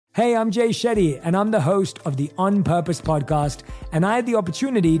Hey, I'm Jay Shetty, and I'm the host of the On Purpose podcast, and I had the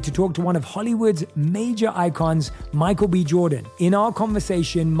opportunity to talk to one of Hollywood's major icons, Michael B. Jordan. In our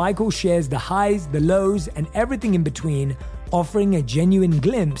conversation, Michael shares the highs, the lows, and everything in between, offering a genuine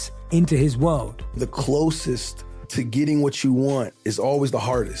glimpse into his world. The closest to getting what you want is always the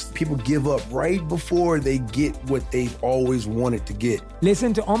hardest. People give up right before they get what they've always wanted to get.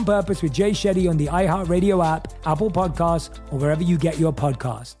 Listen to On Purpose with Jay Shetty on the iHeartRadio app, Apple Podcasts, or wherever you get your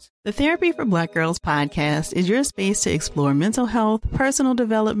podcasts. The Therapy for Black Girls podcast is your space to explore mental health, personal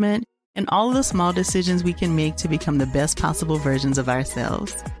development, and all of the small decisions we can make to become the best possible versions of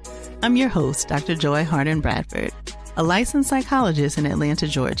ourselves. I'm your host, Dr. Joy Harden Bradford, a licensed psychologist in Atlanta,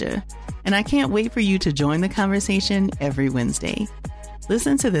 Georgia, and I can't wait for you to join the conversation every Wednesday.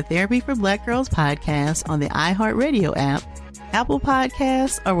 Listen to the Therapy for Black Girls podcast on the iHeartRadio app, Apple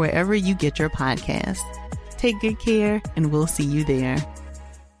Podcasts, or wherever you get your podcasts. Take good care, and we'll see you there.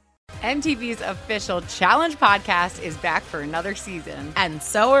 MTV's official Challenge podcast is back for another season. And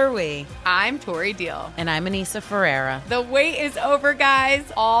so are we. I'm Tori Deal. And I'm Anissa Ferreira. The wait is over,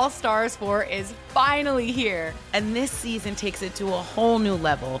 guys. All Stars 4 is finally here. And this season takes it to a whole new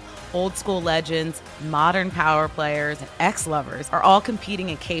level. Old school legends, modern power players, and ex-lovers are all competing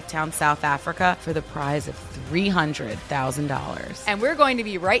in Cape Town, South Africa for the prize of $300,000. And we're going to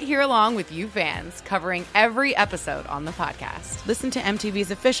be right here along with you fans, covering every episode on the podcast. Listen to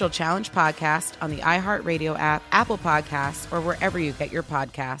MTV's official Challenge podcast on the iHeartRadio app, Apple Podcasts, or wherever you get your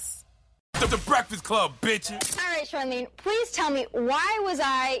podcasts. The Breakfast Club, bitches. All right, Charlene, please tell me, why was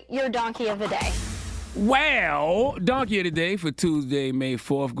I your donkey of the day? Well, Donkey of the Day for Tuesday, May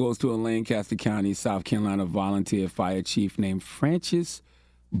 4th, goes to a Lancaster County, South Carolina volunteer fire chief named Francis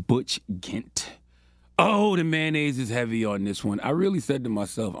Butch Gent. Oh, the mayonnaise is heavy on this one. I really said to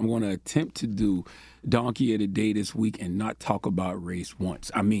myself, I'm going to attempt to do Donkey of the Day this week and not talk about race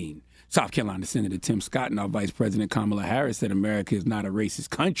once. I mean, South Carolina Senator Tim Scott and our Vice President Kamala Harris said America is not a racist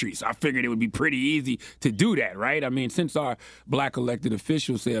country. So I figured it would be pretty easy to do that, right? I mean, since our black elected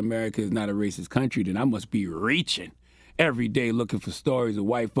officials say America is not a racist country, then I must be reaching every day looking for stories of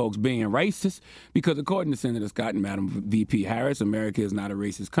white folks being racist, because according to Senator Scott and Madam VP Harris, America is not a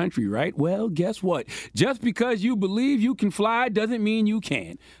racist country, right? Well, guess what? Just because you believe you can fly doesn't mean you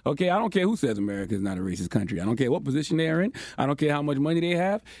can. Okay, I don't care who says America is not a racist country. I don't care what position they're in. I don't care how much money they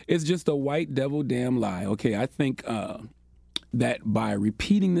have. It's just a white devil damn lie. Okay, I think that by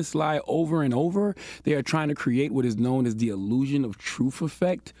repeating this lie over and over, they are trying to create what is known as the illusion of truth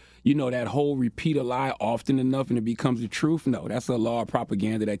effect. You know, that whole repeat a lie often enough and it becomes the truth? No, that's a law of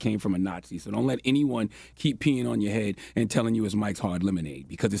propaganda that came from a Nazi. So don't let anyone keep peeing on your head and telling you it's Mike's Hard Lemonade,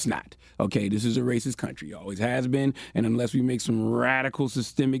 because it's not. Okay, this is a racist country. Always has been. And unless we make some radical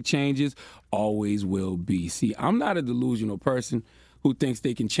systemic changes, always will be. See, I'm not a delusional person who thinks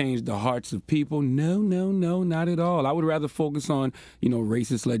they can change the hearts of people. No, not at all. I would rather focus on,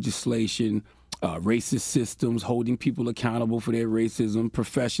 racist legislation, racist systems, holding people accountable for their racism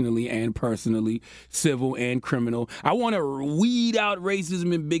professionally and personally, civil and criminal. I want to weed out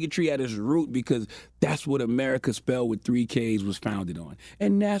racism and bigotry at its root, because that's what America, spelled with 3 Ks, was founded on.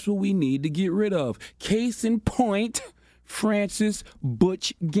 And that's what we need to get rid of. Case in point, Francis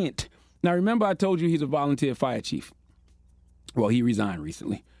Butch Gent. Now, remember I told you he's a volunteer fire chief. Well, he resigned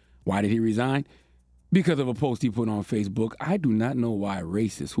recently. Why did he resign? Because of a post he put on Facebook. I do not know why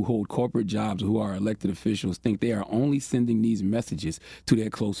racists who hold corporate jobs or who are elected officials think they are only sending these messages to their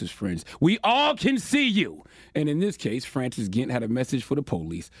closest friends. We all can see you. And in this case, Francis Gent had a message for the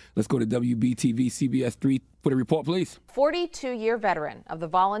police. Let's go to WBTV CBS 3 for the report, please. 42-year veteran of the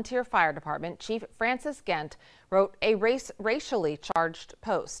Volunteer Fire Department, Chief Francis Gent, wrote a racially charged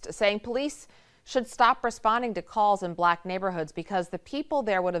post saying police should stop responding to calls in black neighborhoods because the people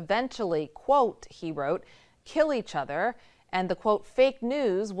there would eventually, quote, he wrote, kill each other, and the, quote, fake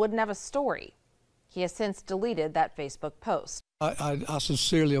news wouldn't have a story. He has since deleted that Facebook post. I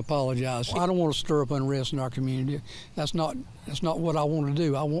sincerely apologize. I don't want to stir up unrest in our community. That's not what I want to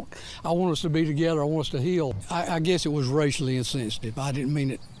do. I want us to be together. I want us to heal. I guess it was racially insensitive. I did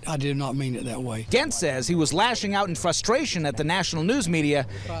not mean it that way. Gent says he was lashing out in frustration at the national news media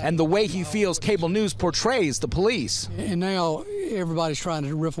and the way he feels cable news portrays the police. And now everybody's trying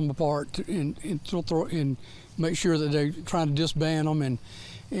to rip them apart and make sure that they're trying to disband them and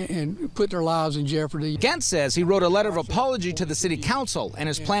put their lives in jeopardy. Gent says he wrote a letter of apology to the city council and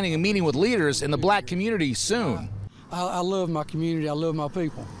is planning a meeting with leaders in the black community soon. I love my community, I love my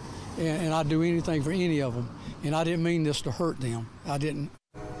people, and I'd do anything for any of them. And I didn't mean this to hurt them. I didn't.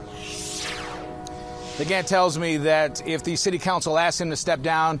 The Gantt tells me that if the city council asks him to step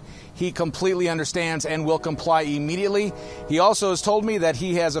down, he completely understands and will comply immediately. He also has told me that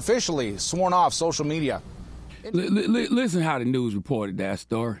he has officially sworn off social media. Listen how the news reported that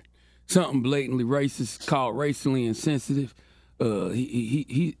story. Something blatantly racist, called racially insensitive.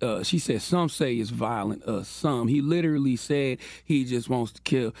 She said some say it's violent. Some. He literally said he just wants to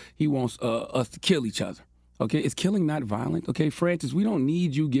kill. He wants us to kill each other. Okay, is killing not violent? Okay, Francis, we don't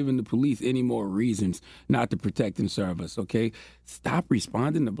need you giving the police any more reasons not to protect and serve us. Okay, stop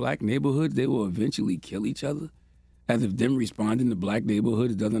responding to black neighborhoods. They will eventually kill each other. As if them responding to black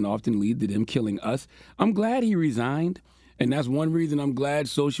neighborhoods doesn't often lead to them killing us. I'm glad he resigned. And that's one reason I'm glad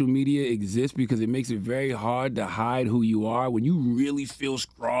social media exists, because it makes it very hard to hide who you are. When you really feel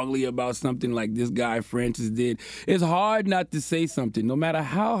strongly about something like this guy Francis did, it's hard not to say something. No matter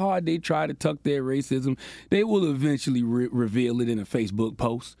how hard they try to tuck their racism, they will eventually reveal it in a Facebook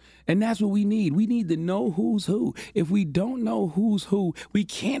post. And that's what we need. We need to know who's who. If we don't know who's who, we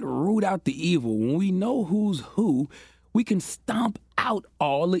can't root out the evil. When we know who's who, we can stomp out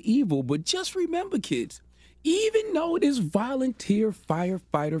all the evil. But just remember, kids, even though this volunteer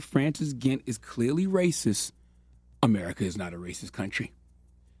firefighter Francis Gantt is clearly racist, America is not a racist country.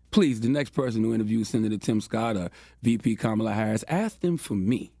 Please, the next person who interviews Senator Tim Scott or VP Kamala Harris, ask them for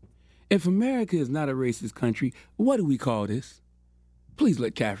me. If America is not a racist country, what do we call this? Please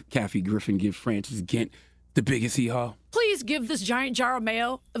let Kathy Griffin give Francis Gantt the biggest hee-haw. Please give this giant jar of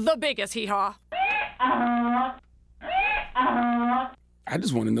mayo the biggest hee-haw. I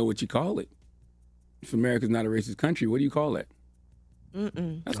just want to know what you call it. If America's not a racist country, what do you call that?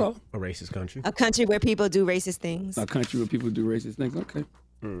 That's all. A racist country. A country where people do racist things. A country where people do racist things. Okay.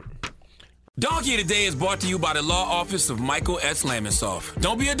 Donkey of the Day is brought to you by the law office of Michael S. Lamonsoff.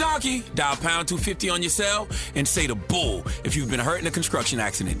 Don't be a donkey. Dial pound 250 on your cell and say the bull if you've been hurt in a construction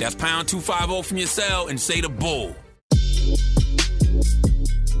accident. That's pound 250 from your cell and say the bull.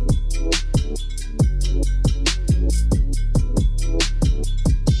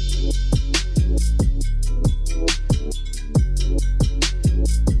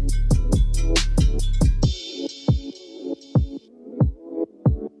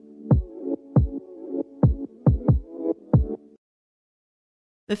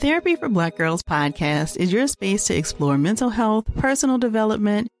 The Therapy for Black Girls podcast is your space to explore mental health, personal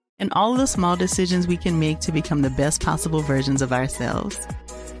development, and all of the small decisions we can make to become the best possible versions of ourselves.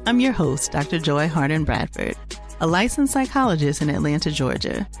 I'm your host, Dr. Joy Harden Bradford, a licensed psychologist in Atlanta,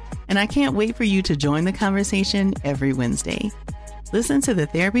 Georgia, and I can't wait for you to join the conversation every Wednesday. Listen to the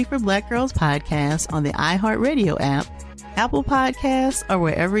Therapy for Black Girls podcast on the iHeartRadio app, Apple Podcasts, or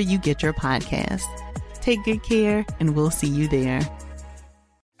wherever you get your podcasts. Take good care, and we'll see you there.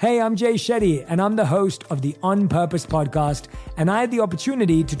 Hey, I'm Jay Shetty, and I'm the host of the On Purpose podcast, and I had the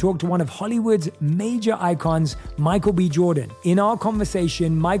opportunity to talk to one of Hollywood's major icons, Michael B. Jordan. In our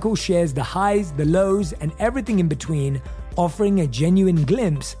conversation, Michael shares the highs, the lows, and everything in between, offering a genuine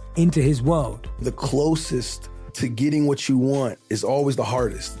glimpse into his world. The closest to getting what you want is always the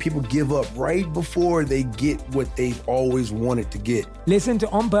hardest. People give up right before they get what they've always wanted to get. Listen to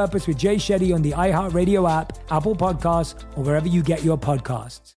On Purpose with Jay Shetty on the iHeartRadio app, Apple Podcasts, or wherever you get your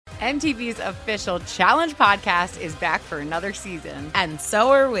podcasts. MTV's official Challenge podcast is back for another season. And so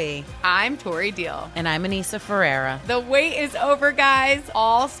are we. I'm Tori Deal. And I'm Anissa Ferreira. The wait is over, guys.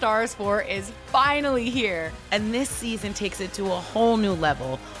 All Stars 4 is finally here. And this season takes it to a whole new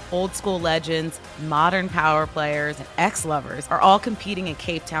level. Old school legends, modern power players, and ex-lovers are all competing in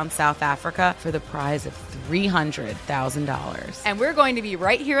Cape Town, South Africa for the prize of $300,000. And we're going to be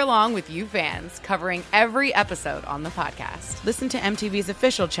right here along with you fans, covering every episode on the podcast. Listen to MTV's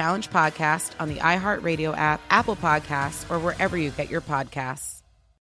official Challenge podcast on the iHeartRadio app, Apple Podcasts, or wherever you get your podcasts.